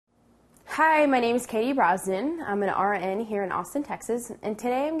Hi, my name is Katie Brosnan. I'm an RN here in Austin, Texas, and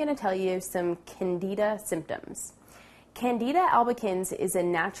today I'm going to tell you some Candida symptoms. Candida albicans is a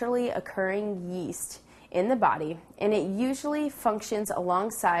naturally occurring yeast in the body, and it usually functions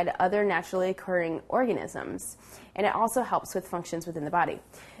alongside other naturally occurring organisms, and it also helps with functions within the body.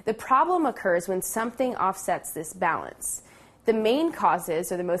 The problem occurs when something offsets this balance. The main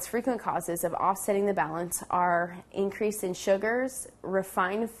causes, or the most frequent causes of offsetting the balance, are increase in sugars,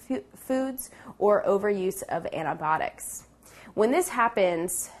 refined foods, or overuse of antibiotics. When this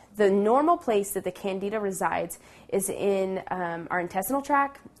happens, the normal place that the Candida resides is in our intestinal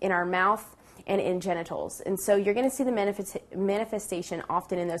tract, in our mouth, and in genitals. And so you're going to see the manifestation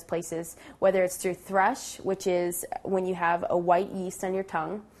often in those places, whether it's through thrush, which is when you have a white yeast on your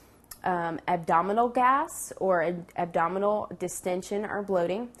tongue, abdominal gas or abdominal distension or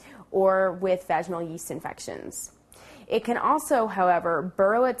bloating, or with vaginal yeast infections. It can also, however,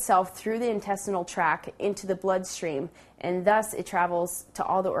 burrow itself through the intestinal tract into the bloodstream, and thus it travels to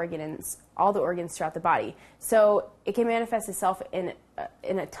all the organs throughout the body. So it can manifest itself in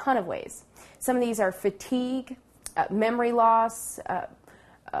a ton of ways. Some of these are fatigue, memory loss,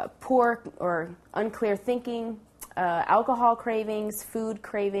 poor or unclear thinking, alcohol cravings, food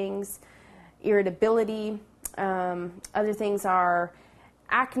cravings, irritability. Other things are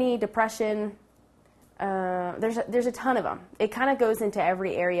acne, depression. There's a ton of them. It kind of goes into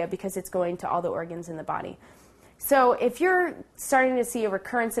every area because it's going to all the organs in the body. So if you're starting to see a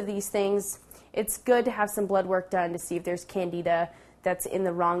recurrence of these things, it's good to have some blood work done to see if there's Candida that's in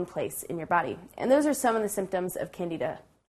the wrong place in your body. And those are some of the symptoms of Candida.